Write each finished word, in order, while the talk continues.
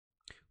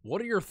What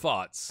are your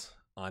thoughts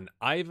on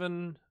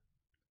Ivan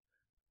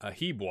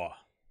Ahibwa?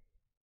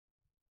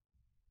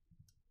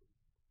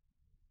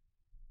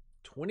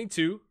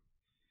 22,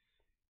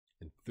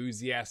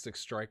 enthusiastic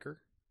striker,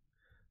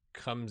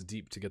 comes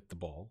deep to get the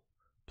ball,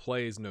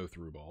 plays no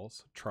through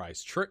balls,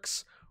 tries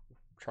tricks.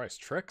 I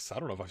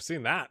don't know if I've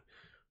seen that.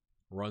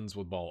 Runs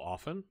with ball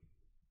often.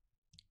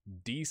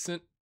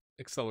 Decent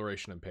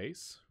acceleration and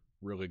pace.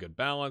 Really good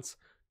balance.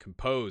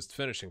 Composed,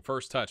 finishing,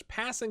 first touch.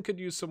 Passing could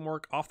use some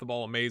work. Off the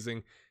ball,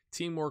 amazing.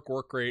 Teamwork,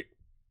 work rate.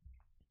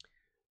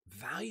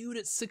 Valued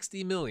at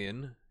 60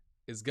 million,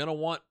 is going to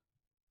want,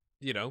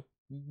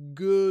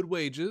 good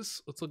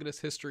wages. Let's look at his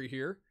history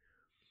here.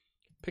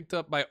 Picked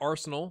up by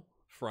Arsenal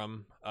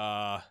from,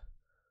 AB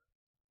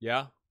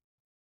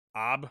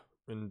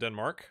in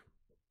Denmark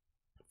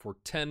for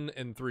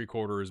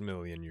 10.75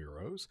 million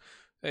euros.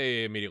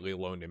 They immediately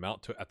loaned him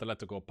out to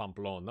Atletico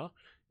Pamplona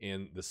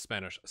in the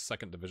Spanish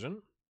second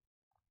division.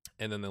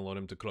 And then they loaned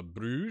him to Club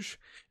Brugge.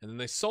 And then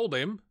they sold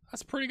him.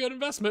 That's a pretty good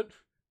investment.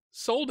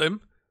 Sold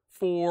him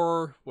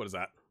for, what is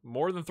that?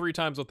 More than 3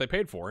 times what they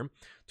paid for him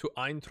to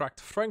Eintracht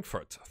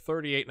Frankfurt,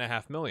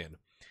 38.5 million.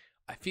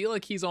 I feel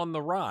like he's on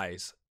the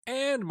rise.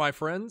 And, my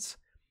friends,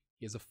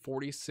 he has a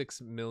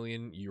 46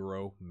 million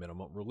euro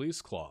minimum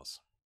release clause.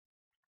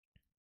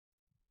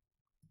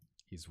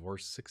 He's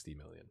worth 60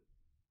 million.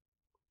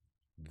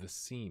 This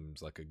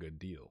seems like a good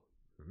deal.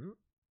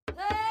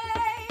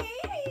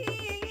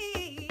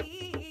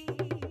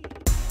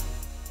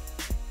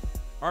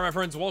 All right, my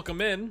friends,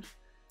 welcome in.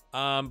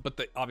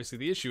 But obviously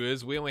the issue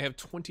is we only have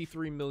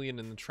 23 million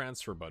in the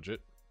transfer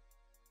budget.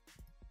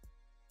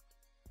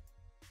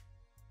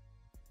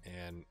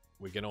 And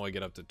we can only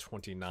get up to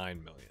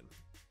 29 million.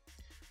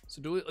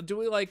 So do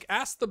we like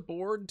ask the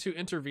board to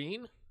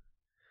intervene?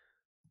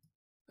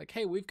 Like,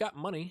 hey, we've got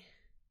money.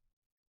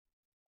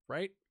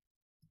 Right?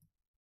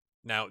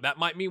 Now, that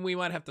might mean we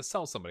might have to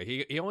sell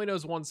somebody. He only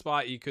knows one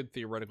spot. You could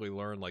theoretically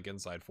learn like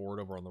inside forward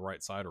over on the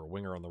right side or a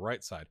winger on the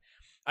right side.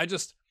 I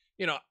just,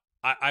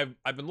 I've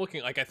been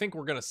looking, like, I think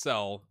we're going to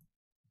sell,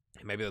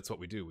 maybe that's what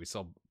we do. We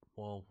sell,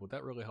 well, would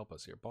that really help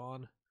us here?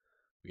 Bond,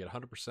 we get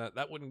 100%.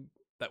 That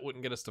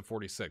wouldn't get us to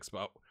 46,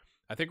 but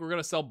I think we're going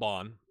to sell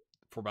Bond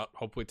for about,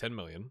 hopefully 10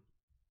 million.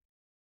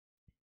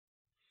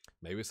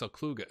 Maybe we sell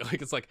Kluge.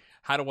 Like, it's like,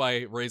 how do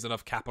I raise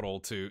enough capital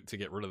to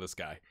get rid of this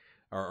guy?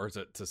 Or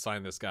to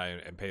sign this guy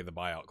and pay the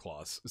buyout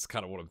clause? It's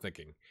kind of what I'm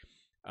thinking.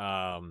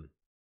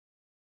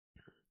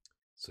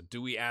 So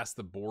do we ask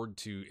the board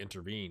to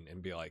intervene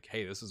and be like,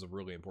 hey, this is a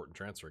really important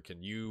transfer.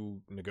 Can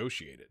you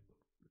negotiate it?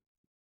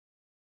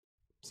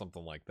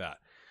 Something like that.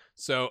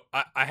 So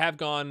I have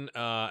gone,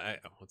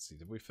 let's see,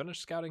 did we finish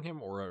scouting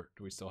him or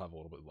do we still have a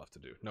little bit left to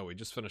do? No, we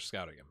just finished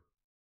scouting him.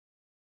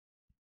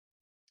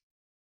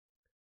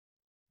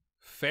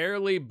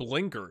 Fairly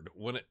blinkered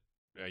when it,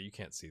 you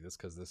can't see this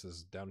because this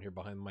is down here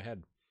behind my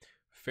head.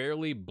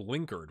 Fairly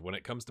blinkered when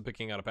it comes to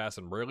picking out a pass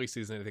and rarely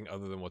sees anything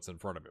other than what's in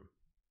front of him.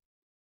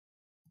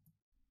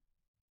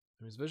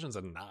 His vision's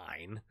a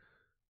 9.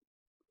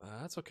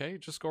 That's okay.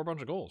 Just score a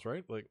bunch of goals,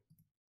 right? Like,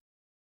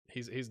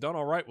 he's done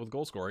all right with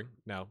goal scoring.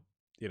 Now,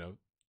 to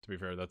be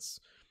fair, that's,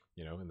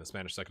 in the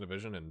Spanish second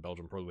division and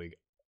Belgium Pro League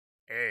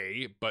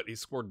A, but he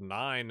scored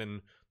 9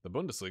 in the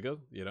Bundesliga,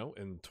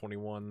 in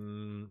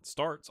 21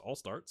 starts, all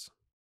starts.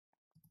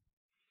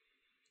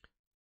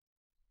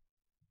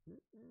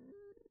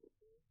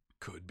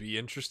 Could be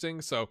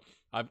interesting. So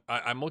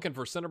I'm looking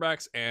for center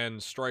backs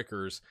and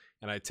strikers,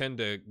 and I tend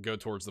to go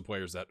towards the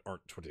players that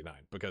aren't 29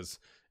 because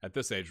at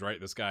this age, right,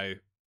 this guy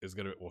is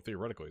going to, well,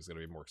 theoretically, he's going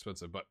to be more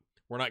expensive, but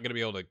we're not going to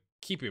be able to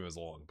keep him as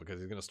long because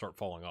he's going to start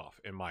falling off,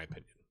 in my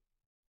opinion.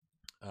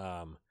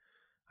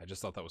 I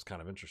just thought that was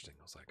kind of interesting.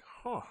 I was like,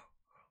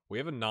 we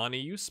have a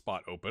non-EU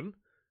spot open.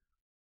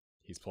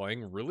 He's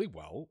playing really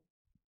well.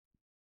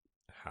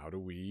 How do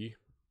we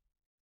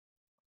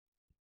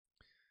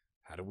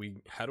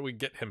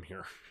get him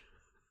here?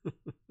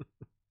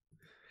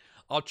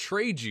 I'll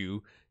trade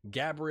you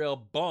Gabriel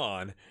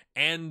Bond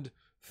and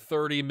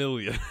 30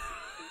 million.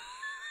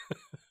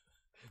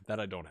 That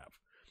I don't have.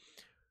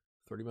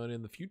 30 million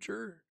in the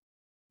future?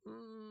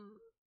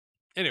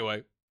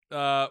 Anyway,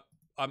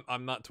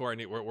 I'm not to where I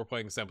need. We're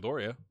playing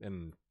Sampdoria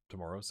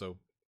tomorrow, so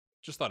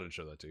just thought I'd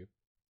show that to you.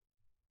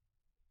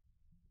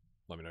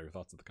 Let me know your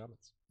thoughts in the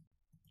comments.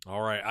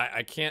 All right,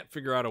 I can't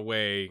figure out a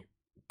way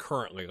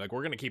currently. Like,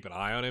 we're going to keep an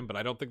eye on him, but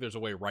I don't think there's a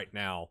way right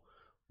now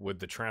with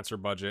the transfer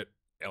budget,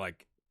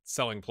 like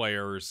selling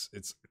players.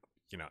 It's,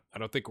 I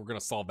don't think we're going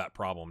to solve that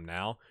problem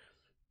now.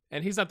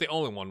 And he's not the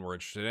only one we're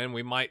interested in.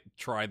 We might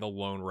try the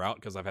loan route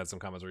because I've had some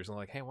comments recently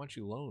like, hey, why don't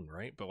you loan,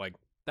 right? But like,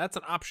 that's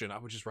an option. I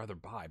would just rather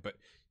buy. But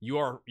you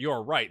are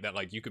right that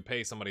like you could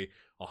pay somebody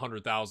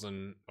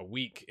 100,000 a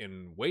week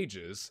in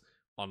wages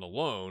on the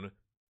loan,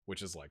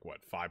 which is like what,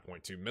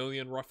 5.2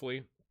 million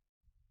roughly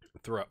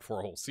throughout for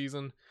a whole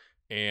season,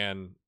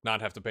 and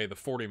not have to pay the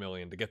 40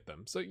 million to get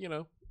them. So,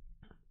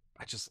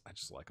 I just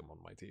like him on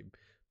my team.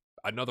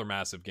 Another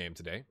massive game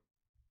today.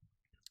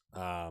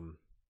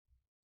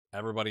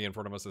 Everybody in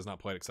front of us has not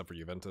played except for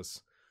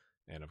Juventus.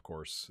 And, of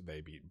course,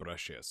 they beat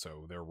Brescia,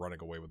 so they're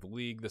running away with the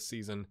league this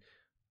season.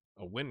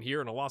 A win here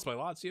and a loss by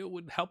Lazio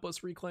would help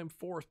us reclaim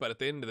fourth, but at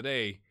the end of the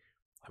day,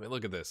 I mean,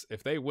 look at this.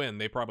 If they win,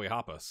 they probably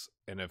hop us,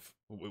 and if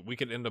we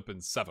could end up in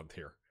 7th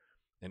here,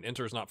 and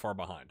Inter's not far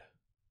behind.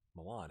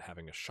 Milan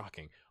having a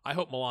shocking... I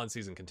hope Milan's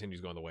season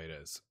continues going the way it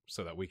is,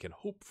 so that we can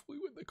hopefully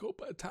win the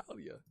Coppa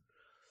Italia.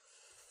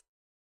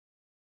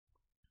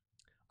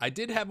 I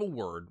did have a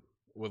word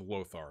with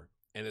Lothar,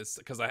 and it's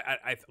because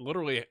I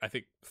literally, I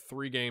think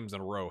 3 games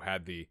in a row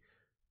had the,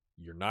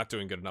 you're not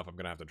doing good enough, I'm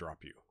going to have to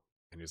drop you.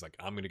 And he's like,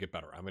 I'm going to get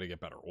better. I'm going to get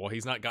better. Well,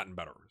 he's not gotten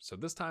better. So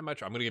this time I'm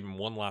going to give him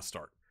one last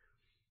start.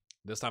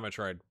 This time I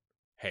tried,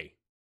 hey.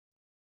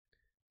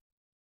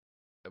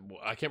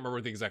 I can't remember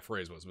what the exact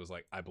phrase was. It was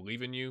like, I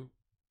believe in you.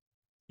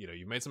 You know,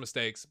 you've made some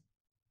mistakes,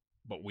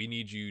 but we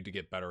need you to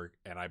get better,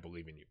 and I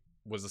believe in you.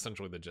 Was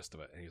essentially the gist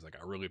of it. And he's like,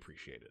 I really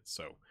appreciate it.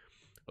 So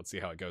let's see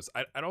how it goes.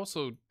 I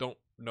also don't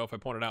know if I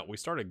pointed out, we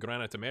started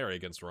Granatamare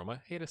against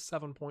Roma. He had a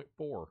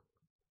 7.4.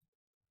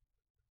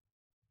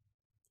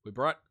 We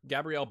brought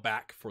Gabriel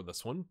back for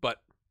this one,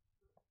 but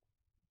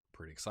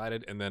pretty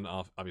excited. And then,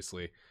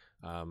 obviously,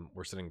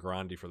 we're sitting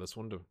Grandi for this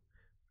one to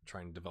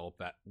try and develop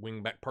that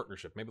wing-back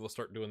partnership. Maybe they'll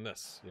start doing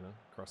this, you know,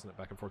 crossing it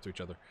back and forth to each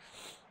other.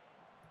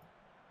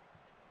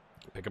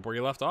 Pick up where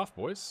you left off,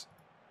 boys.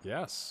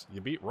 Yes,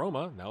 you beat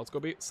Roma. Now let's go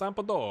beat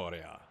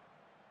Sampdoria.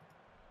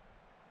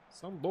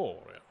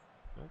 Sampdoria.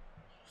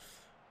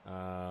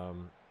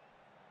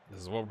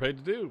 This is what we're paid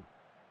to do.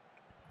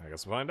 I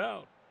guess we'll find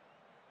out.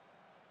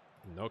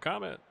 No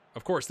comment.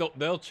 Of course,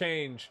 they'll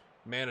change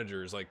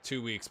managers like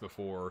 2 weeks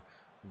before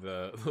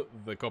the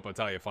Coppa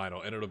Italia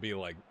final, and it'll be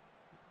like,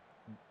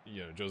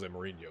 you know, Jose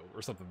Mourinho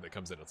or something that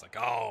comes in. It's like,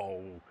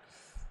 oh,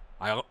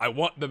 I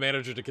want the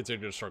manager to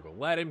continue to struggle.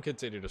 Let him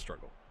continue to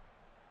struggle.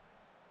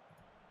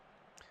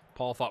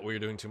 Paul thought we were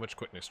doing too much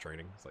quickness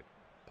training. It's like,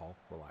 Paul,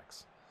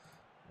 relax.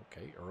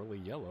 Okay, early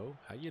yellow.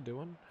 How you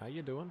doing? How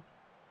you doing?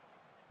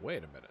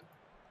 Wait a minute.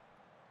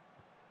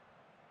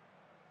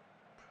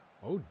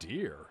 Oh,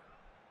 dear.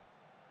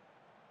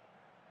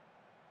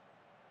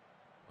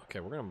 Okay,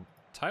 we're going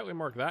to tightly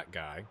mark that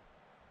guy.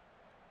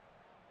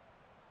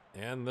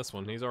 And this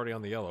one, he's already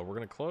on the yellow. We're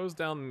going to close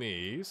down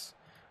these.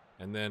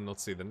 And then,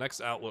 let's see, the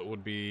next outlet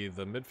would be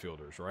the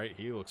midfielders, right?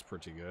 He looks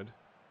pretty good.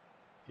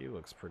 He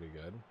looks pretty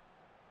good.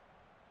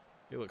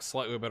 He looks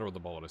slightly better with the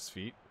ball at his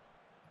feet.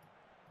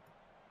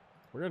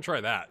 We're going to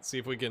try that. See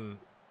if we can...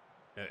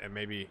 And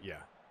maybe, yeah.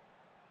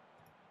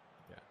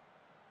 Yeah.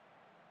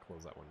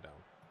 Close that one down.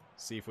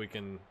 See if we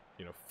can,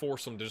 you know,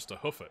 force him just to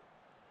hoof it.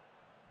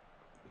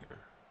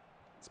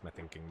 That's my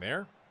thinking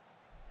there.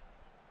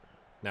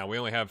 Now, we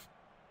only have,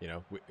 you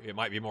know, it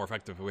might be more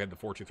effective if we had the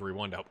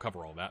 4-2-3-1 to help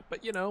cover all that.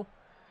 But, you know,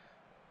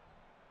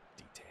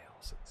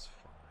 details, it's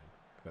fine.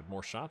 We've had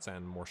more shots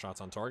and more shots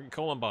on target.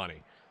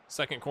 Colombani,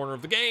 second corner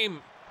of the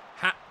game.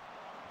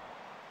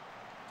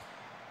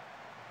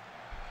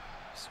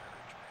 Surge,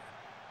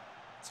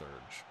 man.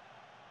 Surge.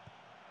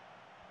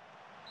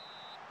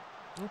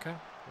 Okay.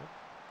 Well,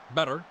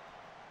 better.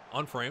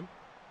 On frame.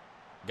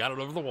 Got it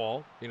over the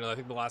wall. You know, I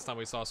think the last time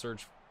we saw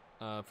Surge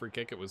free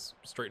kick, it was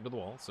straight into the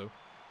wall. So,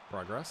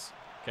 progress.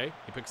 Okay,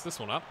 he picks this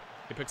one up.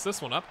 He picks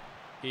this one up.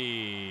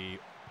 He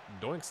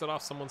doinks it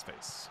off someone's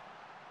face.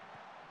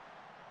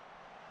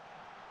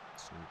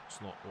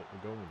 It's not what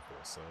we're going for,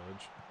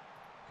 Surge.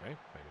 Okay,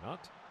 maybe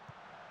not.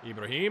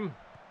 Ibrahim.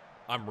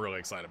 I'm really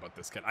excited about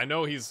this kid. I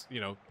know he's,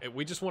 you know,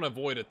 we just want to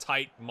avoid a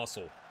tight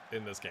muscle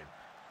in this game.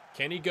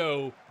 Can he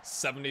go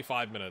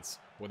 75 minutes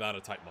without a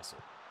tight muscle?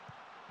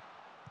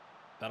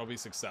 That'll be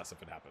success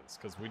if it happens,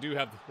 because we do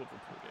have the Liverpool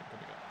game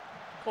coming up.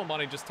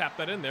 Colombani just tapped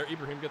that in there.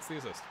 Ibrahim gets the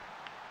assist.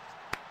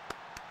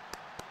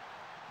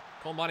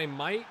 Colombani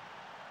might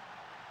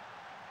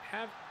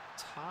have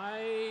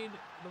tied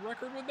the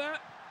record with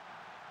that,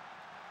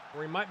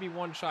 or he might be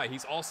one shy.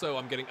 He's also,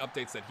 I'm getting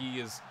updates that he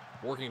is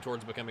working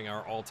towards becoming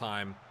our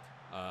all-time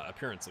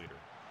appearance leader.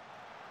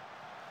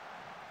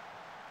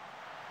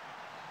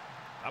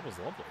 That was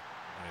lovely.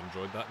 I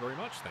enjoyed that very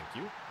much. Thank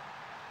you.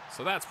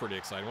 So that's pretty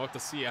exciting. We'll have to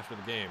see after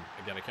the game.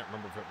 Again, I can't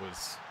remember if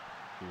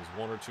he was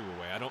 1 or 2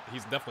 away.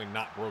 He's definitely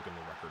not broken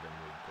the record in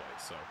league play.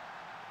 So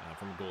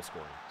from a goal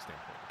scoring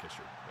standpoint, in case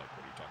you're like,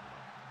 what are you talking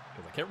about?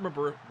 Because I can't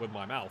remember with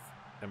my mouth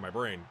and my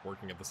brain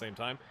working at the same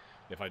time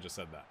if I just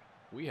said that.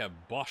 We have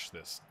boshed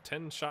this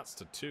 10 shots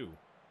to 2.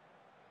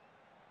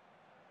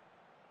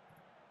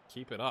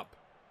 Keep it up.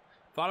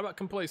 Thought about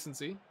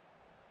complacency,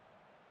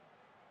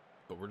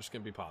 but we're just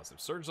going to be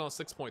positive. Surge's on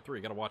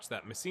 6.3. Got to watch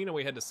that. Messina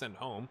we had to send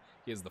home.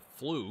 He has the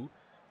flu,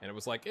 and it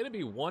was like, it'd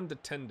be 1 to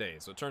 10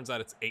 days. So it turns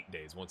out it's 8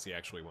 days once he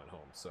actually went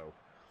home. So,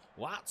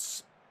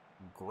 lots.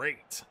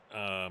 Great.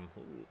 There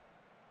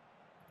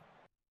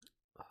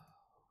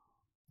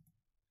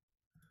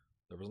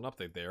was an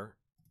update there.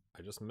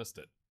 I just missed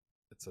it.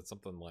 It said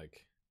something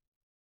like...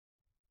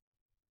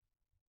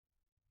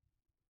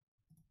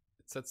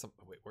 It said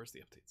something... Wait, where's the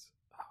updates?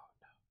 Oh,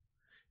 no.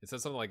 It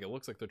said something like, it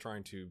looks like they're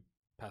trying to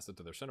pass it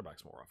to their center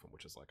backs more often,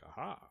 which is like,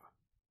 aha.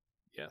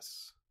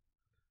 Yes.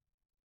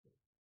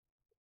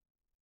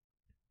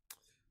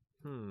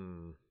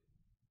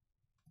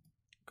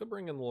 Could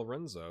bring in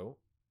Lorenzo.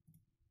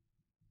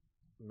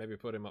 Maybe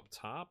put him up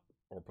top,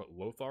 or put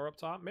Lothar up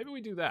top. Maybe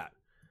we do that.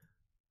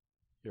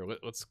 Here,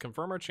 let's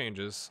confirm our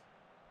changes.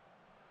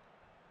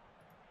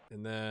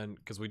 And then,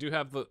 because we do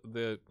have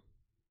the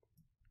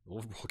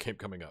Liverpool game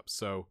coming up.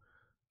 So,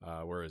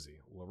 where is he?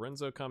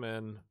 Lorenzo come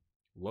in.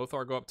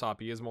 Lothar go up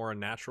top. He is more a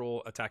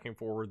natural attacking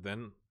forward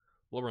than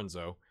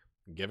Lorenzo.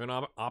 Given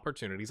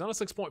opportunities on a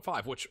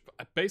 6.5, which,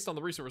 based on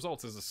the recent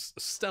results, is a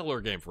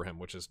stellar game for him,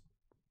 which is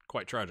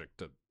quite tragic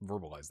to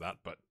verbalize that,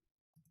 but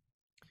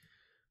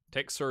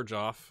take Serge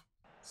off,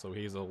 so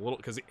he's a little,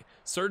 because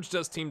Serge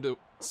does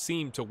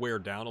seem to wear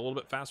down a little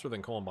bit faster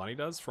than Colombani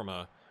does from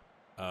a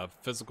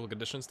physical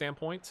condition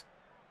standpoint.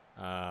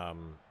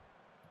 Let's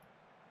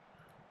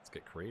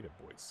get creative,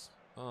 boys.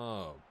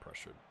 Oh,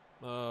 pressured.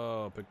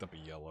 Oh, picked up a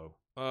yellow.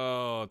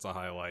 Oh, it's a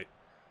highlight.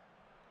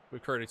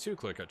 We've created 2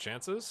 clear-cut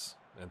chances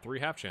and 3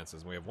 half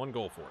chances, and we have 1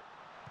 goal for it.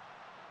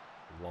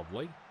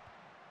 Lovely.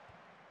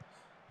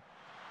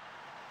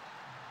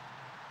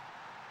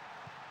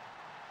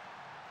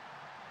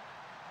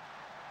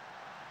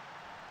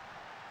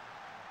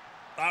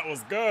 That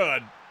was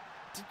good.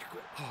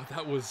 Oh,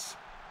 that was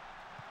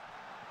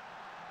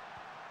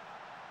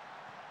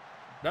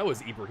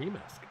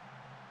Ibrahim-esque.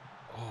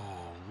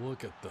 Oh,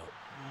 look at the...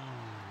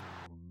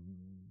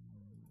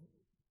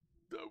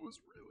 That was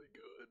really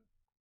good.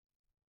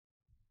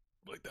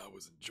 Like, that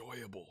was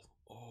enjoyable.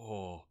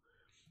 Oh.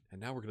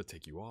 And now we're going to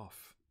take you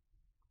off.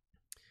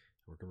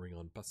 We're going to bring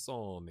on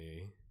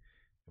Passoni.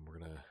 And we're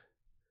going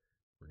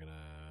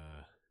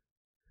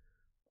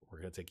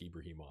to take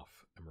Ibrahim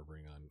off. And we're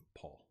bring on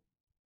Paul.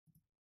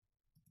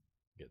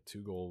 Get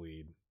 2-goal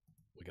lead.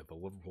 We got the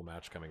Liverpool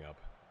match coming up.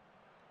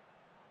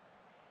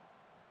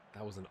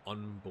 That was an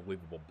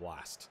unbelievable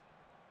blast.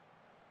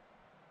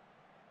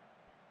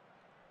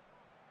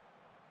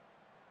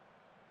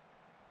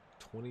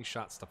 "20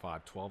 shots to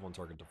 5, 12 on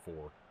target to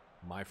 4.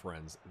 My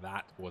friends,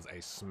 that was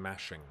a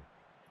smashing.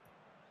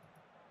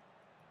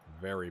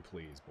 Very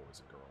pleased,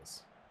 boys and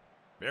girls.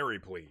 Very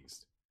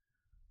pleased.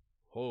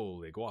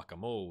 Holy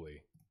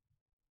guacamole.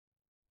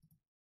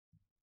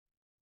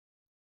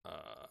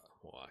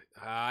 Well,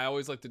 I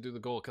always like to do the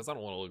goal because I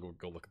don't want to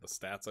go look at the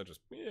stats. I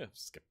just,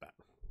 skip that.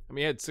 I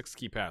mean, he had 6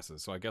 key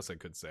passes, so I guess I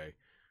could say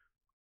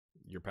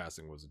your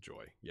passing was a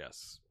joy.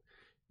 Yes.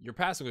 Your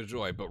passing was a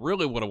joy, but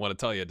really what I want to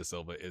tell you, De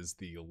Silva, is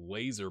the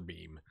laser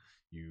beam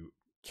you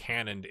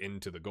cannoned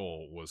into the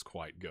goal was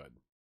quite good.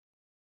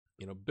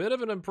 You know, bit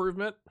of an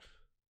improvement.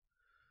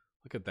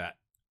 Look at that.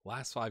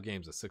 Last 5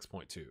 games at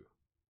 6.2.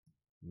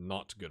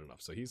 Not good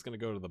enough. So he's going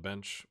to go to the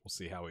bench. We'll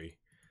see how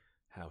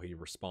he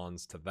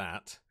responds to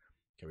that.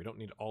 Okay, we don't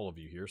need all of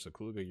you here. So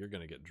Kluge, you're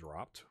going to get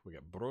dropped. We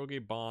got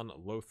Brogy, Bon,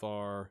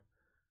 Lothar.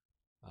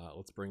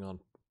 Let's bring on...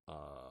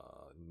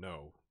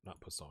 no, not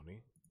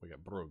Passoni. We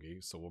got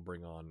Brogy, so we'll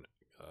bring on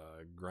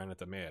Granit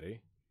Ameri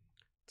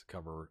to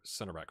cover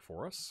center back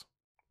for us.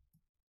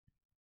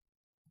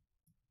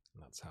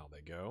 And that's how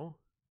they go.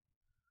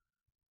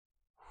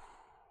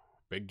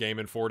 Big game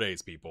in 4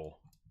 days, people.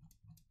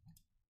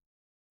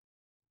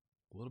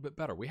 A little bit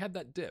better. We had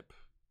that dip,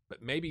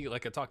 but maybe,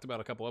 like I talked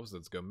about a couple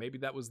episodes ago, maybe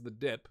that was the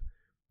dip,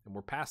 and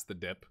we're past the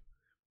dip,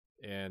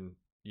 and,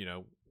 you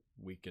know,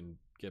 we can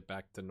get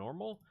back to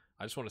normal.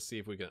 I just want to see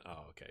if we can...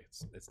 Oh, okay.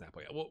 It's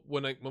Napoli. Well,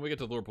 when we get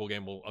to the Liverpool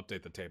game, we'll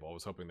update the table. I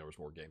was hoping there was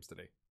more games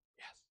today.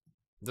 Yes.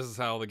 This is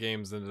how the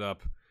games ended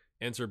up.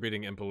 Inter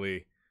beating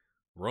Empoli.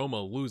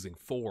 Roma losing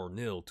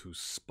 4-0 to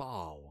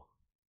Spal.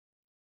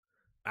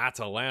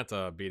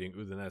 Atalanta beating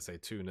Udinese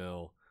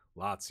 2-0.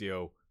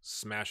 Lazio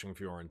smashing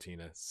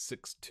Fiorentina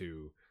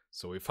 6-2.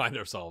 So we find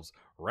ourselves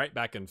right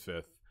back in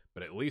 5th,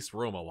 but at least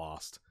Roma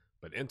lost.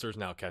 But Inter's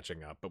now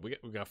catching up. But we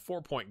got a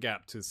 4-point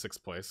gap to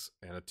 6th place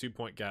and a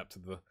 2-point gap to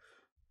the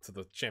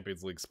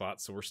Champions League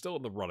spot, so we're still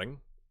in the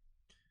running.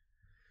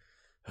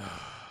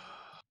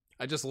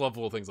 I just love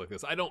little things like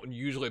this. I don't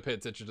usually pay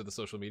attention to the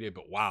social media,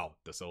 but wow,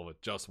 De Silva,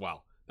 just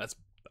wow.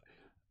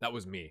 That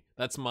was me.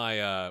 That's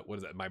my what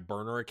is that? My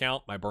burner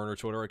account, my burner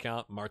Twitter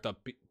account, Marta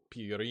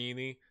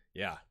Pierini.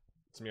 Yeah,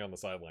 it's me on the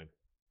sideline.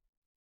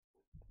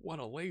 What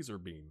a laser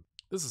beam!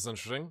 This is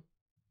interesting.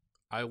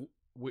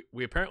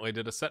 We apparently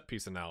did a set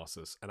piece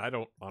analysis, and I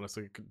don't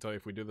honestly couldn't tell you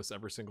if we do this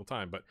every single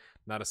time, but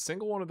not a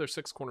single one of their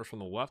 6 corners from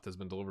the left has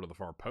been delivered to the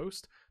far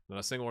post. Not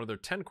a single one of their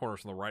 10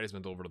 corners from the right has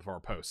been delivered to the far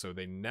post. So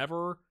they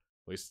never,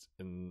 at least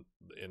in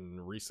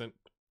recent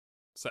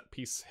set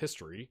piece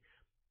history,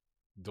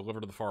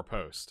 delivered to the far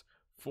post.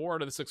 4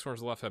 out of the 6 corners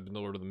on the left have been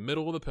delivered to the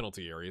middle of the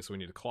penalty area, so we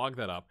need to clog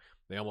that up.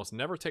 They almost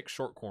never take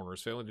short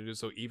corners, failing to do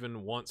so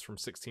even once from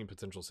 16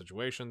 potential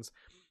situations.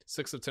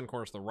 6 of 10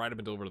 corners to the right have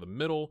been delivered to the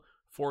middle.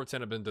 4 of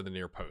 10 have been to the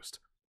near post.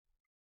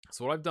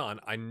 So what I've done,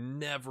 I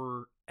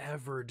never,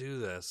 ever do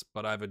this,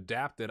 but I've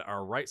adapted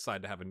our right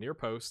side to have a near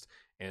post,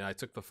 and I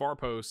took the far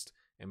post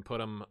and put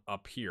them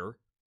up here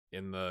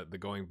in the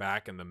going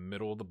back in the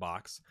middle of the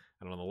box.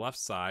 And on the left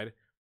side,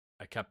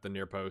 I kept the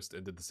near post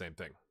and did the same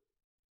thing.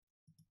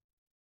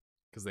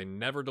 Because they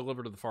never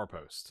deliver to the far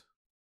post.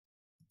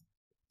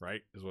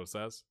 Right? Is what it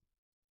says.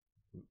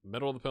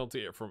 Middle of the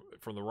penalty, from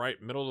the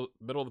right, middle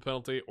of the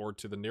penalty, or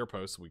to the near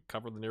post. We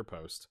cover the near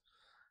post.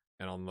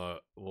 And on the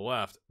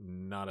left,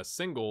 not a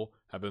single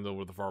have been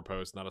over the far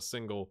post. Not a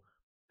single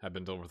have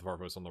been over the far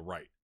post on the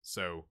right.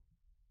 So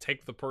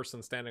take the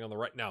person standing on the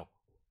right. Now,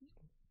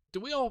 do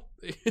we all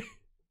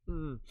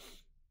do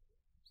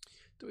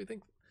we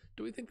think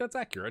that's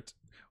accurate?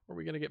 Or are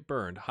we gonna get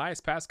burned?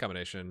 Highest pass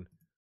combination.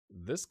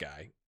 This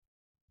guy.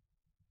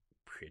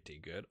 Pretty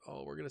good.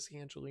 Oh, we're gonna see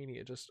Angelini.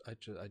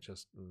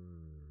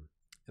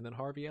 And then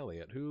Harvey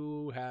Elliott,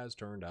 who has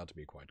turned out to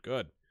be quite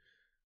good,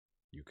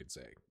 you could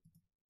say.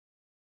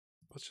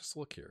 Let's just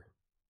look here.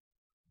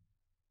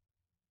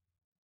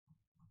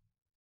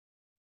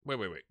 Wait.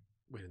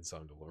 We didn't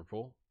sell him to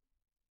Liverpool.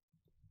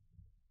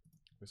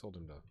 We sold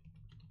him to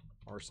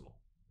Arsenal.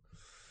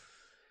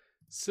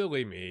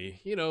 Silly me.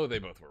 You know, they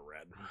both were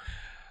red.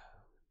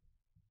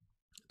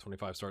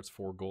 25 starts,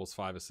 4 goals,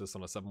 5 assists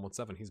on a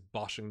 717. He's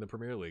boshing the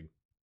Premier League.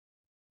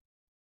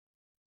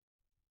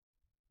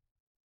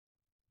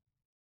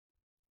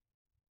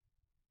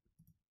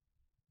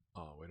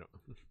 Oh, wait.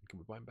 Can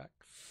we buy him back?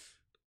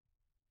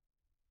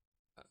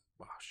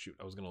 Oh, shoot.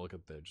 I was going to look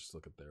at their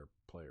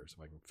players.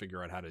 If I can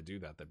figure out how to do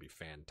that, that'd be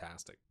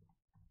fantastic.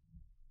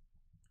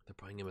 They're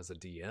playing him as a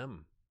DM.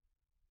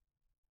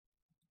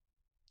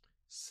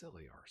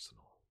 Silly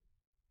Arsenal.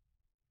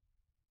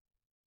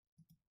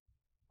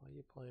 Why are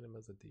you playing him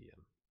as a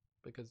DM?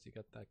 Because you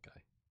got that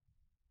guy.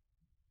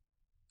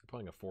 They're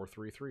playing a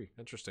 4-3-3.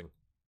 Interesting.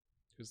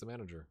 Who's the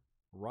manager?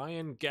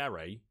 Ryan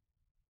Gary.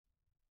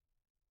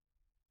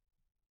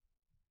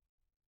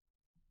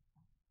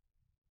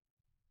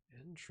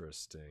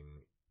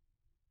 Interesting.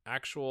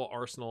 Actual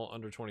Arsenal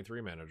under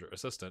 23 manager,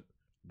 assistant,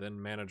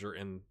 then manager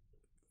in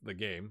the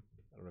game.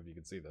 I don't know if you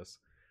can see this.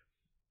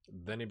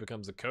 Then he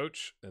becomes a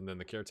coach, and then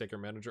the caretaker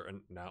manager,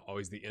 and now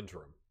he's the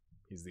interim.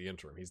 He's the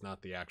interim. He's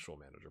not the actual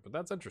manager, but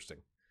that's interesting.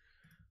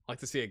 I like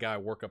to see a guy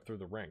work up through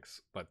the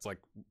ranks. That's like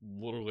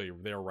literally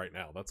there right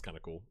now. That's kind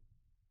of cool.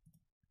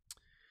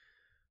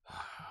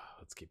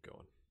 Let's keep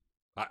going.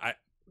 I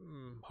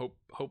hope.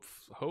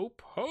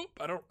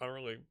 I don't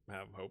really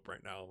have hope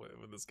right now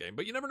with this game,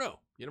 but you never know.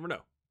 You never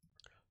know.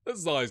 This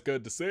is always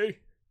good to see.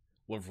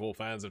 Liverpool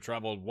fans have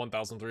traveled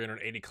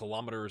 1,380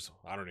 kilometers.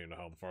 I don't even know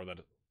how far that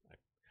is.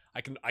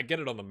 I get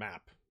it on the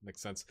map.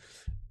 Makes sense.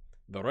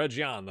 The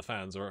Reggiana, the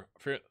fans are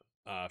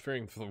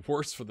fearing for the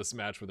worst for this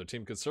match with their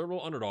team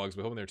considerable underdogs,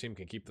 but hoping their team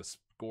can keep the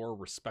score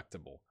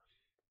respectable.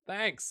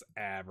 Thanks,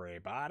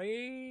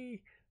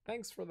 everybody.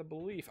 Thanks for the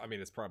belief. I mean,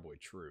 it's probably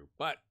true,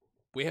 but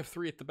we have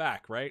 3 at the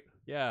back, right?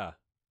 Yeah.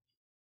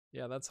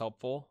 Yeah, that's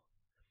helpful.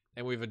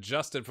 And we've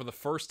adjusted for the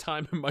first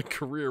time in my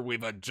career.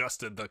 We've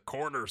adjusted the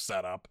corner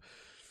setup.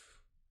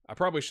 I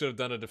probably should have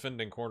done a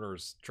defending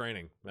corners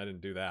training. I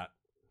didn't do that.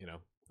 You know,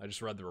 I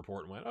just read the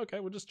report and went, okay,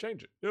 we'll just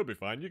change it. It'll be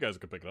fine. You guys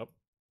can pick it up.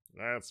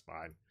 That's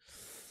fine.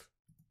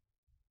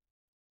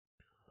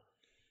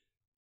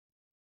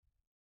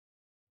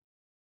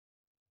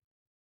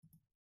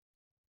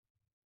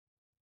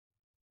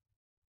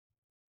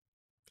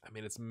 I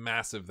mean, it's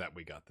massive that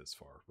we got this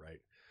far, right?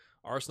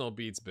 Arsenal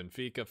beats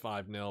Benfica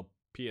 5-0.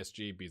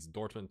 PSG beats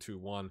Dortmund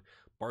 2-1.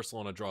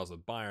 Barcelona draws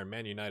with Bayern.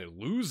 Man United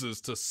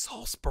loses to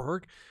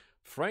Salzburg.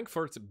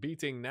 Frankfurt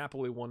beating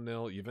Napoli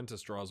 1-0.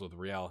 Juventus draws with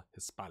Real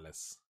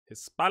Hispales.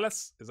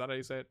 Hispales? Is that how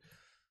you say it?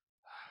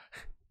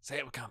 Say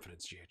it with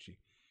confidence, GHG.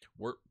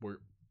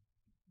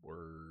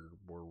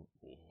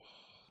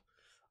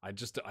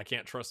 I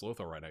can't trust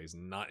Lothar right now. He's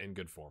not in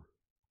good form.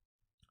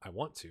 I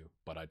want to,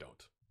 but I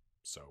don't.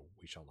 So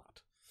we shall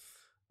not.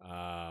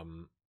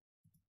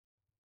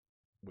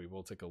 We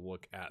will take a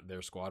look at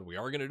their squad. We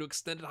are going to do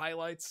extended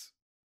highlights.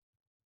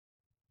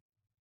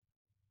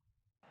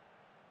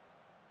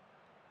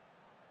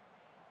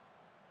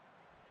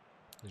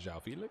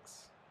 João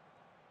Felix.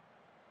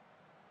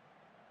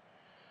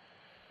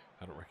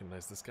 I don't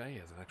recognize this guy. He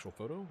has an actual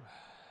photo.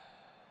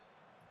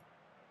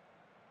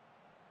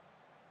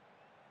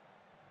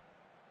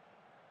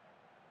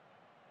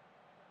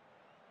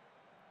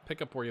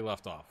 Pick up where you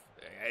left off.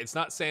 It's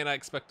not saying I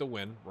expect to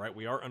win, right?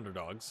 We are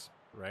underdogs,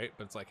 right?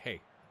 But it's like, hey,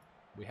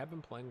 we have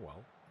been playing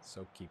well,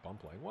 so keep on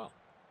playing well.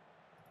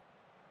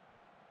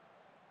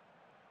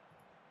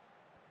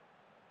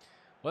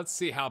 Let's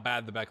see how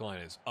bad the back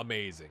line is.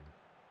 Amazing.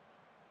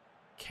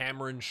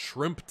 Cameron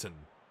Shrimpton.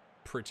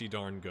 Pretty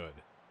darn good.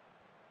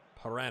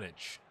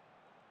 Pjanic.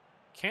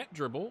 Can't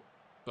dribble,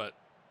 but,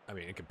 I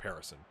mean, in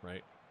comparison,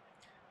 right?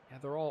 Yeah,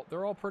 they're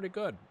all pretty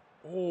good.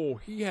 Oh,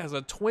 he has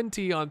a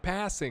 20 on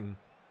passing.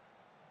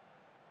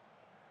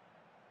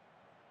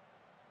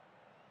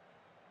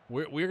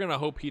 We're going to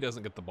hope he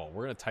doesn't get the ball.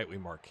 We're going to tightly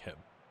mark him.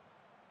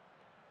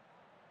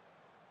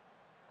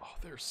 Oh,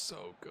 they're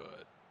so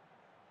good.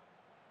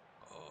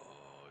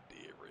 Oh,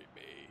 dearie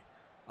me.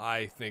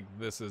 I think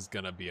this is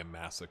going to be a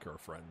massacre,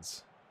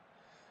 friends.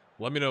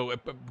 Let me know.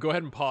 Go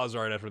ahead and pause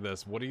right after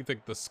this. What do you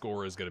think the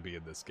score is going to be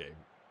in this game?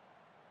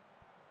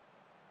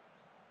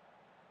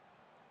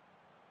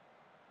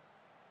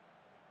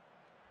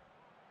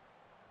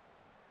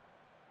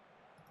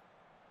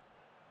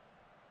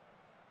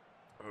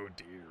 Oh,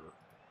 dear.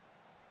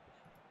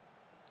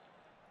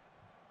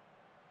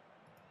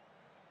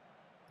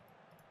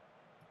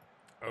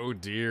 Oh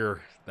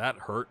dear, that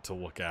hurt to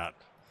look at.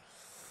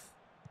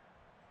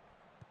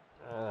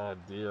 Oh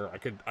dear,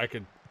 I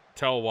could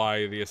tell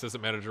why the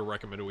assistant manager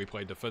recommended we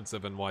play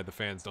defensive and why the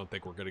fans don't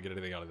think we're going to get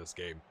anything out of this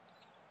game.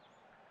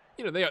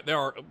 You know, they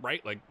are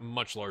right, like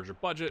much larger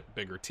budget,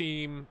 bigger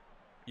team.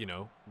 You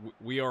know,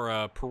 we are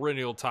a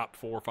perennial top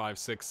 4, 5,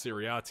 6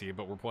 Serie A team,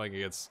 but we're playing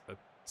against a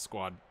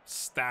squad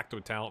stacked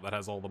with talent that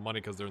has all the money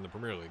because they're in the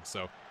Premier League.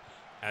 So,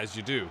 as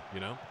you do, you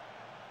know.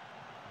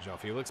 João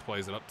Felix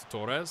plays it up to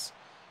Torres.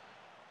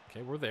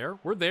 Okay, we're there.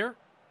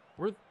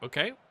 We're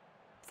okay.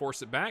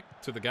 Force it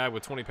back to the guy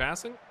with 20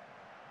 passing.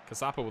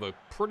 Casapa with a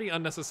pretty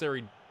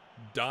unnecessary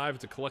dive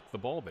to collect the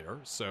ball there.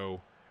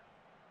 So,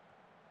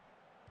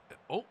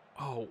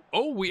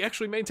 oh, we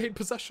actually maintained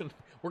possession.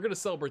 We're going to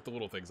celebrate the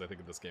little things, I think,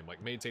 in this game,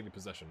 like maintaining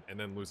possession and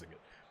then losing it,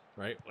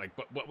 right? Like,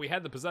 but we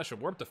had the possession.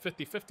 We're up to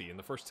 50-50 in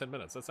the first 10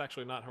 minutes. That's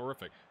actually not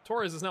horrific.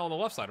 Torres is now on the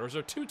left side, or is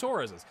there two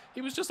Torreses?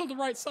 He was just on the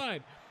right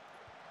side.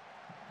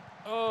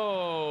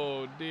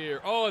 Oh,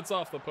 dear. Oh, it's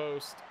off the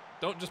post.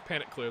 Don't just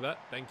panic clear that.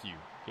 Thank you.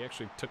 He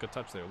actually took a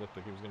touch there. It looked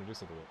like he was going to do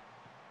something with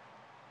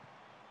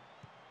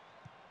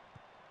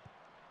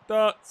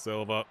it.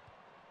 Silva.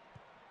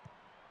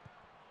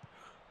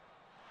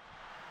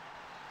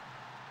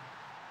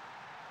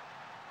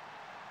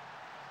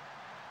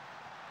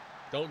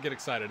 Don't get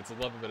excited. It's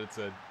 11 minutes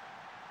in.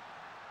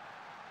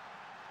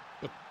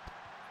 But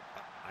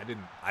I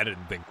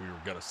didn't think we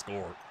were going to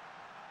score.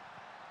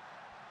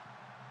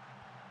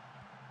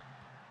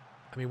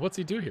 I mean, what's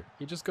he do here?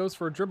 He just goes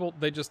for a dribble.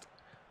 They just...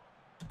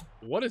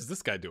 What is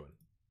this guy doing?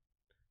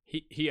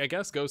 He I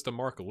guess, goes to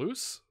mark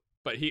loose,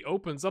 but he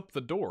opens up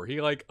the door.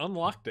 He, like,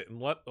 unlocked it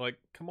and let, like,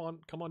 come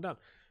on down.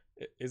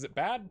 Is it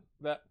bad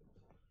that...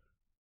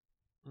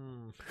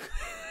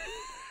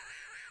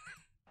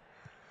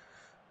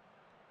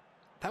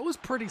 That was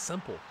pretty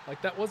simple.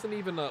 Like, that wasn't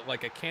even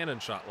like a cannon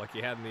shot like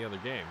you had in the other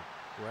game,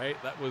 right?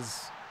 That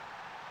was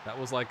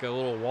like a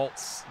little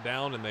waltz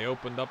down and they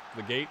opened up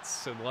the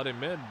gates and let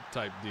him in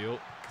type deal.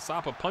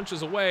 Casapa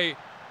punches away.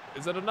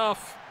 Is it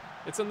enough?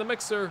 It's in the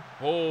mixer.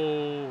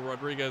 Oh,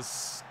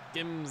 Rodriguez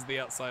skims the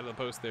outside of the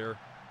post there.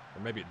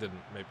 Or maybe it didn't,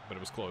 but it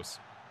was close.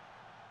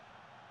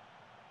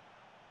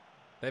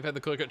 They've had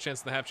the clear-cut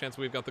chance and the half chance.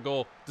 We've got the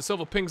goal. De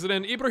Silva pings it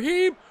in.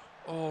 Ibrahim!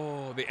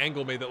 Oh, the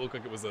angle made that look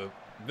like it was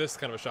this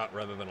kind of a shot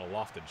rather than a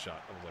lofted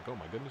shot. I was like, oh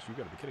my goodness, you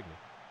gotta be kidding me.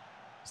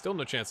 Still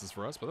no chances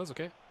for us, but that's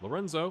okay.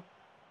 Lorenzo.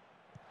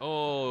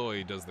 Oh,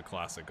 he does the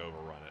classic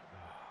overrun it.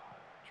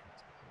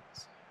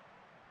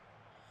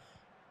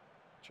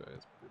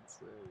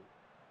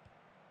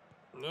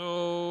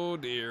 Oh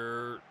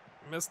dear.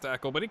 Missed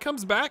tackle, but he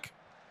comes back.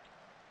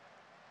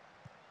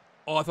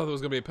 Oh, I thought there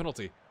was going to be a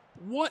penalty.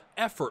 What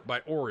effort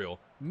by Oriol.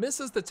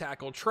 Misses the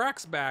tackle,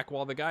 tracks back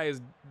while the guy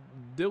is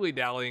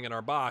dilly-dallying in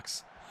our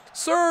box.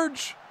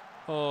 Surge!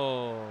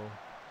 Oh.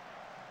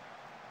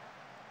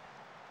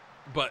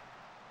 But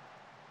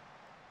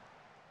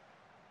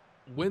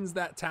wins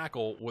that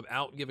tackle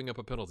without giving up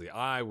a penalty.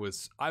 I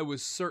was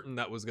certain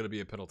that was going to be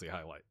a penalty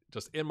highlight.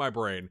 Just in my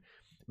brain.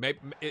 Maybe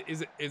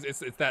it's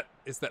that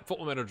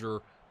football manager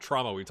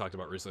trauma we talked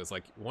about recently. It's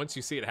like once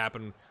you see it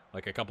happen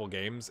like a couple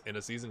games in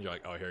a season, you're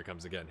like, oh, here it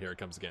comes again, here it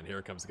comes again, here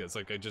it comes again. It's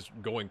like just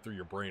going through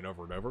your brain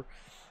over and over.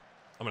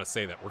 I'm gonna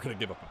say that we're gonna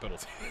give up a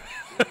penalty,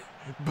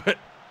 but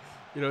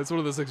you know, it's one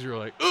of those things you're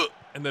like, ugh!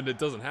 And then it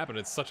doesn't happen.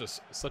 It's such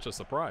a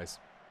surprise.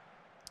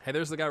 Hey,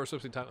 there's the guy we're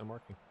supposed to be tightly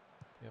marking.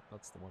 Yep,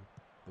 that's the one.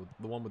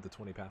 The one with the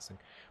 20 passing.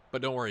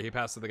 But don't worry, he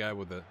passed to the guy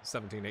with the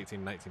 17,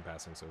 18, 19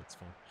 passing, so it's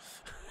fine.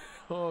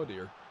 Oh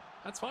dear.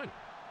 That's fine.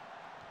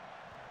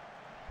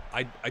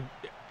 I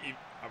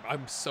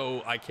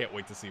can't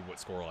wait to see what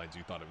scorelines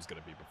you thought it was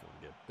going to be before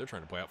the game. They're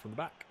trying to play out from the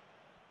back.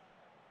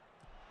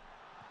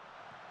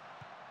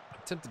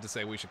 I'm tempted to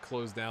say we should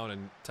close down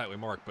and tightly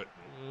mark, but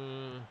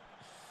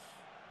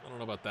I don't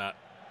know about that.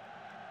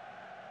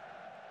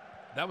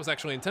 That was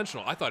actually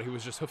intentional. I thought he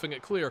was just hoofing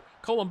it clear.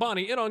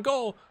 Colombani in on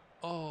goal.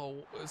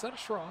 Oh, is that a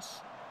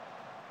Schross?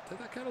 Did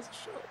that count as a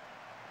shot?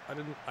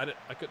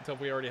 I couldn't tell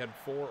if we already had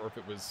 4 or if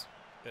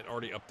it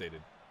already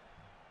updated.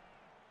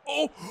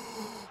 Oh!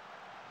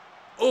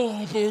 Oh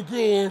my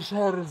gosh,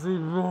 how does he...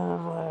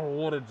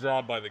 What a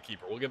job by the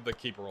keeper. We'll give the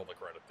keeper all the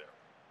credit there.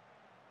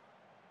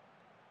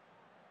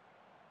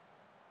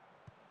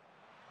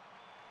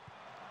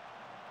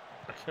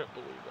 I can't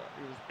believe that.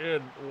 He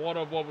was in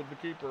one-on-one with the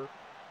keeper.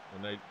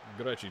 And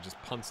Grecci just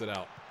punts it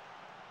out.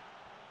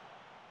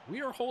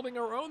 We are holding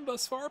our own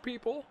thus far,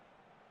 people.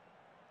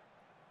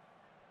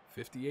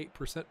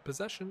 58%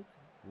 possession.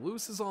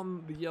 Loose is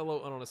on the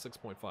yellow and on a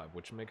 6.5,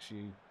 which makes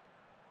you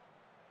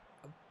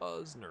a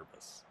buzz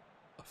nervous.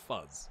 A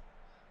fuzz.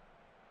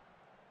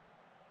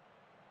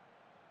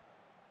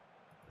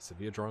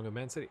 Sevilla drawing of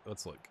Man City.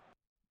 Let's look.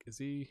 Is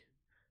he...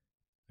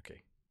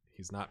 Okay.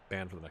 He's not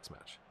banned for the next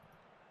match.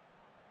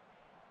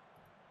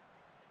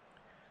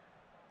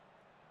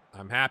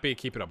 I'm happy.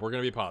 Keep it up. We're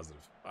going to be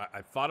positive.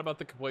 I thought about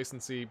the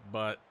complacency,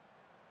 but...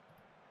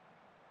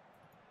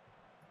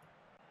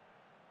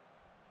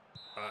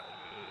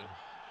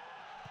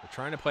 we're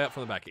trying to play out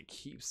from the back. It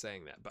keeps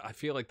saying that, but I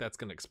feel like that's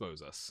going to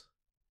expose us.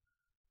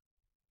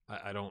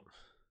 I don't...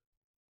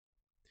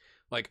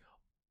 Like,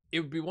 it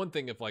would be one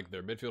thing if, like,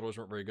 their midfielders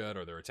weren't very good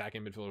or their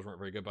attacking midfielders weren't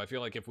very good, but I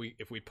feel like if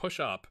we push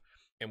up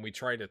and we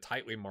try to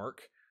tightly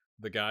mark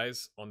the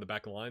guys on the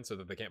back line so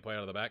that they can't play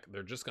out of the back,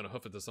 they're just going to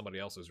hoof it to somebody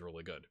else who's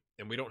really good.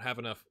 And we don't have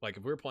enough... Like,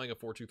 if we were playing a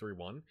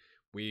 4-2-3-1,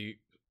 we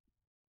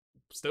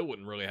still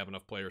wouldn't really have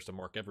enough players to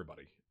mark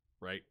everybody,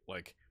 right?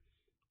 Like,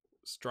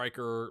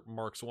 striker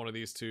marks one of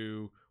these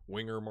two,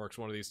 winger marks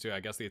one of these two, I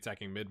guess the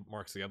attacking mid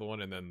marks the other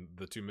one, and then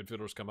the two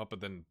midfielders come up,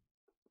 but then,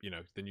 you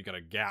know, then you got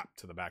a gap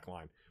to the back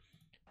line.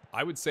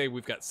 I would say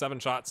we've got 7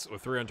 shots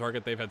with 3 on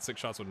target. They've had 6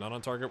 shots with none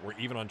on target. We're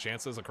even on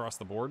chances across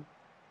the board.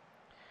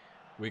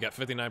 We got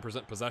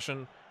 59%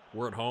 possession.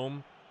 We're at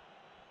home.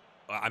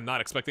 I'm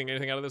not expecting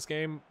anything out of this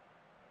game.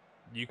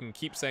 You can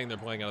keep saying they're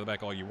playing out of the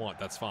back all you want.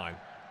 That's fine.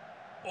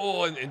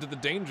 Oh, and into the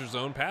danger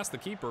zone past the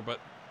keeper,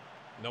 but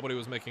nobody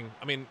was making...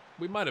 I mean,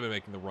 we might have been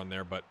making the run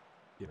there, but,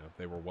 you know,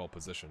 they were well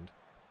positioned.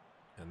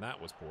 And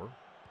that was poor.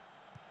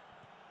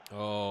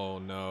 Oh,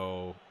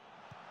 no.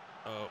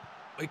 Oh,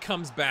 it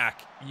comes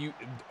back.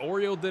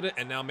 Oriole did it,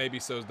 and now maybe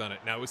So's done it.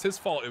 Now, it was his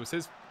fault. It was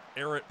his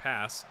errant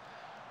pass,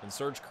 and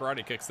Serge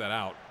Karate kicks that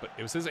out. But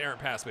it was his errant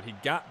pass, but he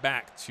got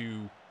back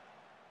to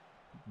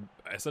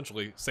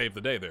essentially save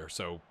the day there.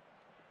 So,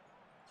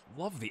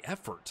 love the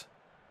effort.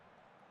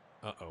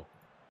 Uh-oh.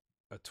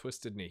 A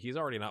twisted knee. He's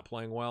already not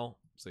playing well,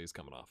 so he's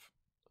coming off.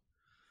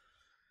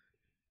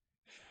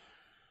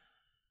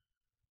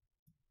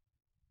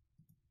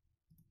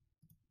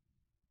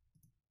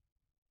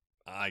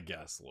 I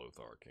guess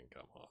Lothar can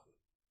come on.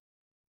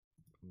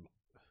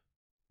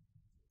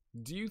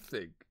 Do you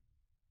think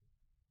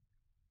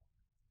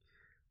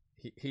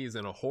he's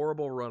in a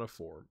horrible run of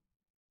form?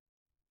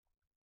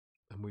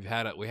 And we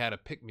had a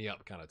pick me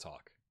up kind of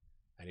talk,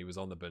 and he was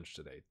on the bench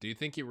today. Do you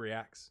think he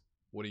reacts?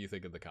 What do you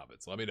think in the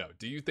comments? Let me know.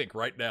 Do you think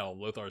right now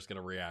Lothar's going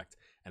to react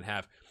and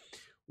have...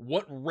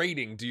 What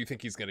rating do you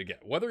think he's going to get?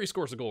 Whether he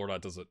scores a goal or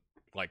not doesn't...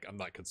 Like, I'm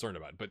not concerned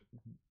about it. But,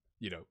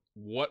 you know,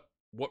 what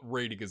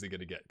rating is he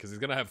going to get? Because he's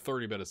going to have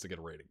 30 minutes to get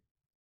a rating.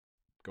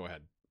 Go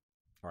ahead.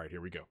 All right,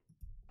 here we go.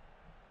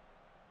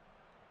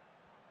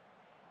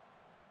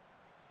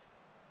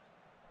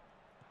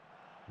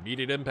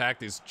 Immediate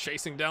impact is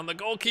chasing down the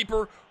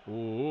goalkeeper.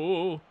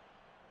 Ooh.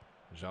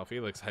 João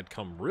Felix had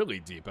come really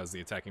deep as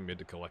the attacking mid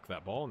to collect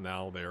that ball.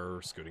 Now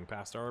they're scooting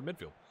past our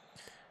midfield.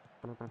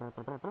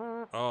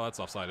 Oh, that's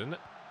offside, isn't it?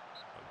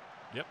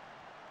 Yep.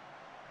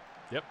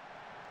 Yep.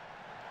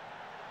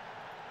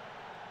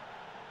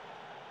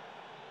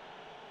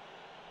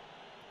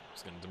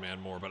 Just going to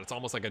demand more, but it's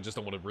almost like I just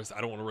don't want to risk.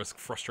 I don't want to risk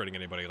frustrating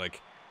anybody.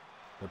 Like,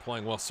 they're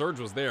playing well. Serge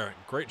was there.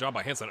 Great job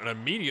by Hansen. An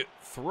immediate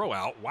throw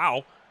out.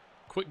 Wow.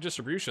 Quick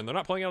distribution. They're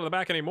not playing out of the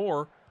back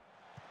anymore.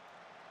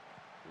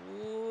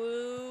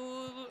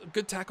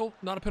 Good tackle,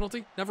 not a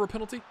penalty, never a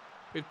penalty.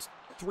 We have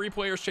 3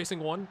 players chasing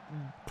 1.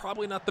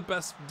 Probably not the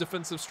best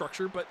defensive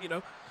structure, but you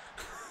know.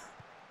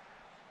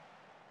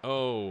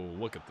 Oh,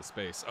 look at the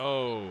space.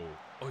 Oh,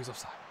 he's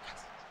offside.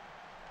 Yes.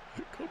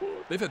 Come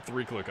on. They've had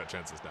 3 clear-cut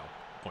chances now.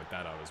 Point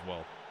that out as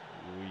well.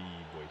 Wee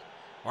boy.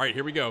 All right,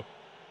 here we go.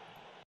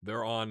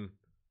 They're on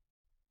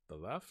the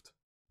left,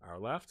 our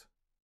left.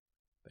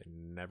 They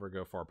never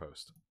go far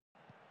post.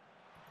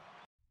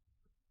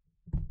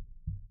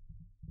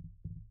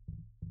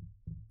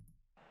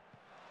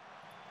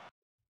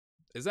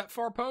 Is that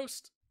far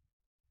post?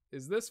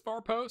 Is this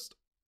far post?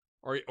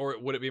 Or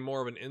would it be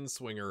more of an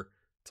in-swinger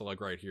to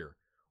like right here?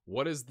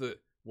 What is the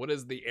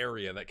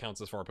area that counts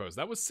as far post?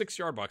 That was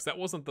 6-yard box. That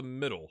wasn't the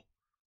middle.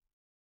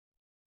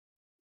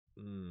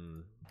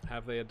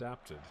 Have they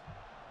adapted?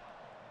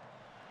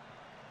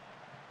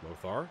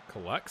 Lothar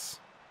collects.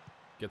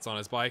 Gets on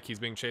his bike. He's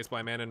being chased by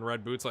a man in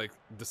red boots like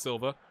De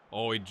Silva.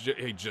 Oh, he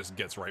just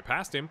gets right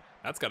past him.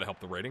 That's got to help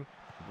the rating.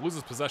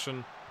 Loses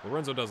possession.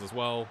 Lorenzo does as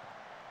well.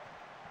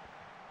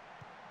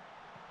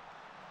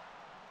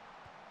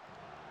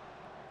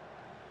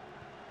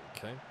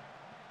 Okay.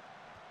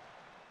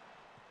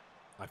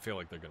 I feel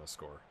like they're going to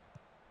score.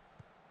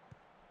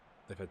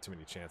 They've had too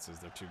many chances.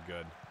 They're too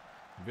good.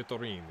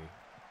 Vittorini.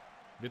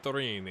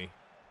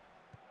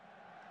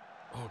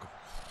 Oh, God.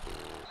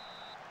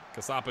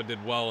 Casapa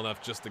did well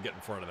enough just to get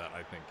in front of that,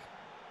 I think.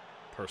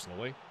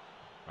 Personally.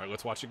 All right,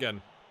 let's watch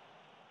again.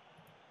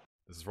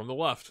 This is from the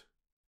left.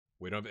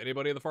 We don't have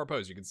anybody in the far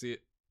post. You can see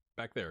it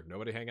back there.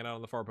 Nobody hanging out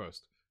on the far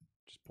post.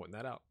 Just pointing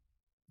that out.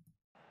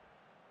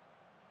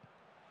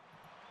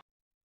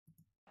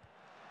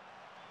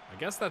 I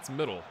guess that's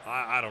middle.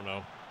 I don't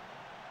know.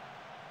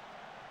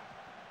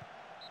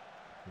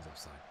 He's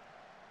offside.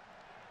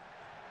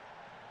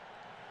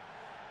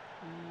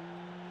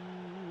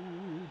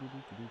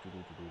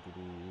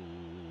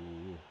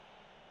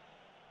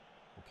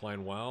 We're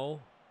playing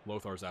well.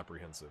 Lothar's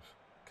apprehensive.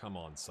 Come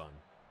on, son.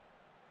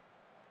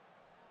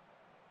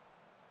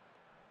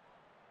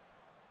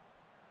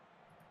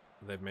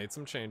 They've made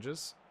some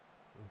changes.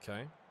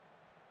 Okay.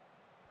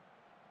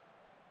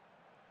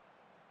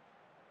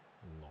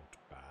 Not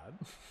bad.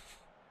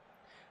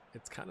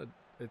 It's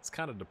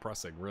kind of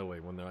depressing, really,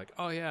 when they're like,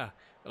 oh yeah,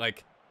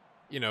 like,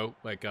 you know,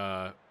 like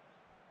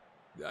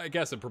I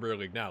guess in Premier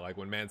League now, like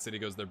when Man City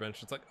goes to their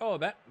bench, it's like, oh,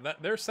 that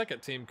their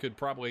second team could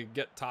probably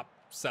get top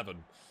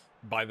 7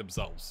 by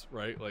themselves,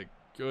 right? Like,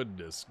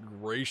 goodness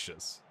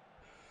gracious.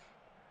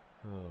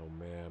 Oh,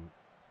 man.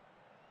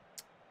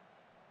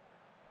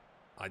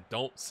 I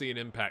don't see an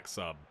impact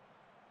sub.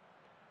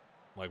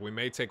 Like, we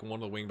may take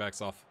one of the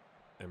wingbacks off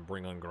and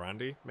bring on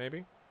Grandi,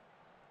 maybe.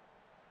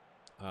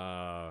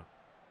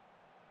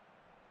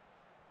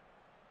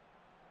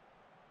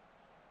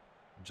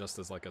 Just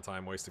as like a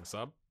time-wasting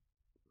sub.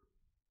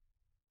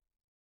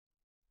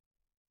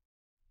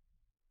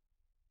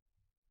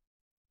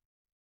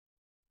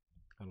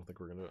 I don't think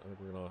we're gonna. I think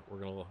we're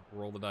gonna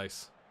roll the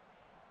dice.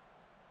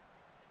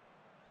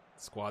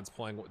 Squad's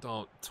playing.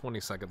 Don't.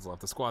 20 seconds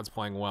left. The squad's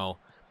playing well.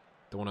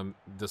 Don't want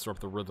to disrupt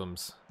the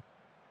rhythms.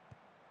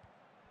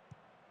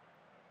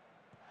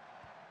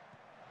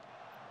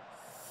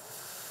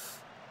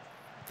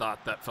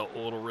 Thought that felt a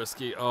little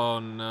risky. Oh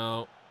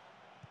no.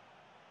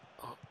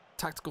 Oh,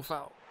 tactical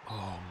foul.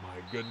 Oh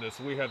my goodness,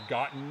 we have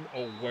gotten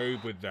away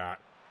with that.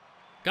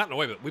 Gotten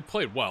away with it. We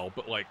played well,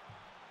 but like.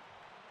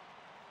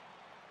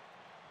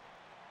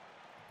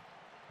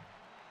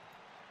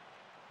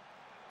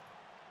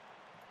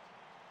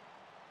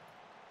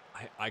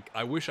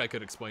 I wish I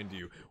could explain to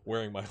you,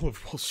 wearing my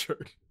Liverpool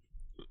shirt,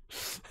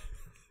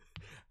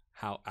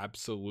 how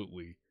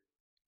absolutely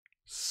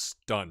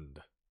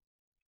stunned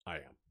I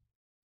am.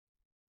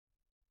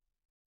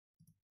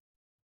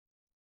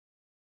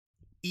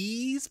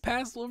 Ease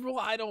past Liverpool?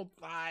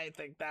 I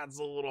think that's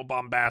a little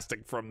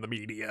bombastic from the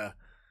media.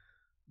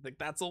 I think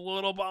that's a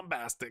little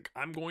bombastic.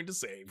 I'm going to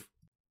save.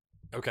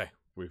 Okay,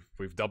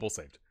 we've double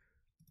saved.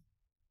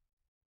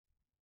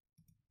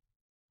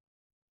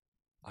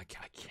 I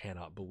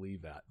cannot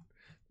believe that.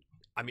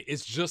 I mean,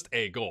 it's just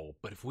a goal,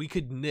 but if we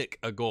could nick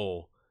a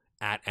goal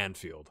at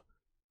Anfield,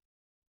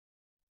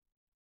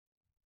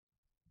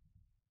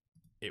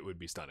 it would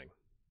be stunning.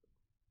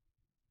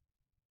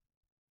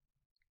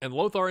 And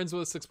Lothar ends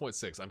with a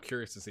 6.6. I'm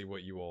curious to see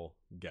what you all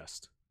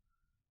guessed.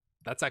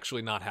 That's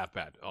actually not half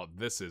bad. Oh,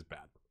 this is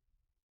bad.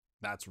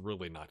 That's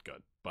really not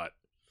good. But,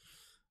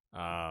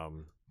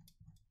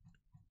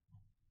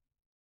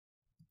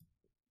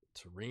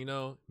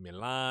 Torino,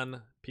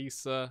 Milan,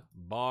 Pisa,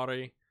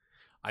 Bari.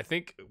 I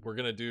think we're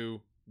going to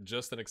do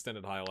just an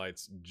extended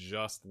highlights,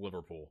 just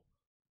Liverpool,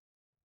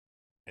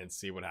 and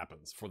see what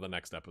happens for the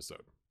next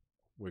episode.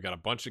 We've got a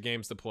bunch of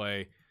games to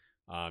play.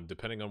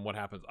 Depending on what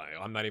happens,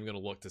 I'm not even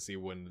going to look to see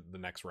when the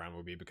next round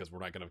will be, because we're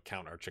not going to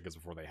count our chickens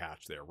before they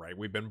hatch there, right?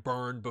 We've been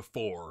burned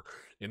before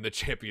in the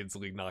Champions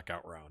League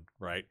knockout round,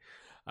 right?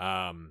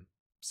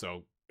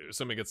 So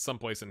assuming it's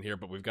someplace in here,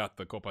 but we've got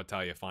the Coppa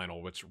Italia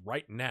final, which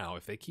right now,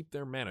 if they keep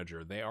their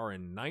manager, they are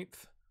in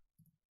 9th.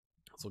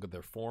 Let's look at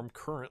their form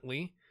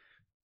currently.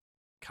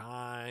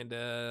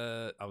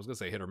 Kinda, I was going to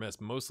say hit or miss,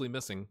 mostly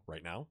missing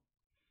right now,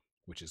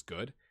 which is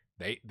good.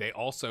 They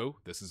also,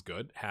 this is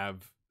good,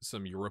 have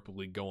some Europa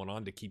League going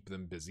on to keep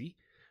them busy,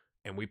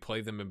 and we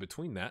play them in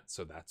between that,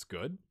 so that's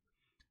good.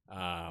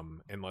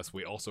 Unless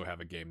we also have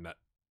a game that,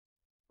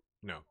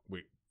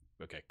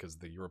 okay, because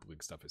the Europa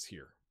League stuff is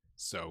here,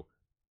 so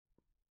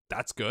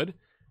that's good.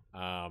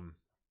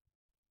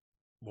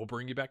 We'll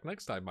bring you back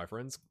next time, my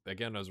friends.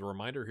 Again, as a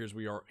reminder, here's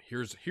where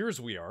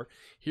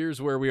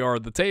we are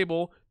at the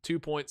table, 2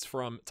 points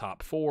from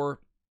top 4.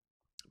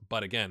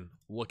 But again,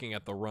 looking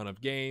at the run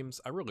of games,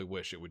 I really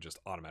wish it would just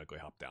automatically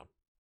hop down.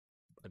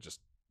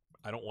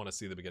 I don't want to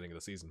see the beginning of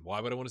the season.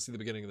 Why would I want to see the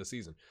beginning of the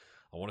season?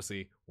 I want to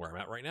see where I'm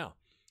at right now.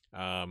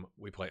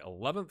 We play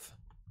 11th,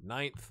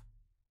 9th,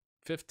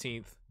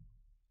 15th,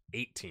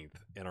 18th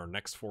in our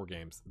next 4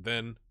 games.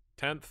 Then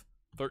 10th,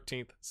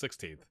 13th,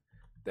 16th.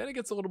 Then it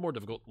gets a little more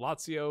difficult.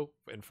 Lazio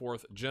in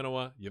 4th,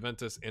 Genoa,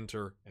 Juventus,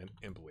 Inter, and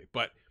Empoli.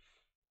 But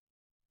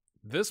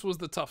this was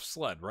the tough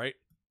sled, right?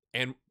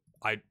 And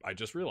I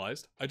just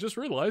realized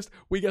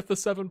we get the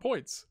 7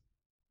 points.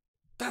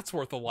 That's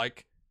worth a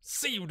like.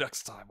 See you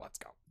next time. Let's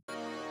go.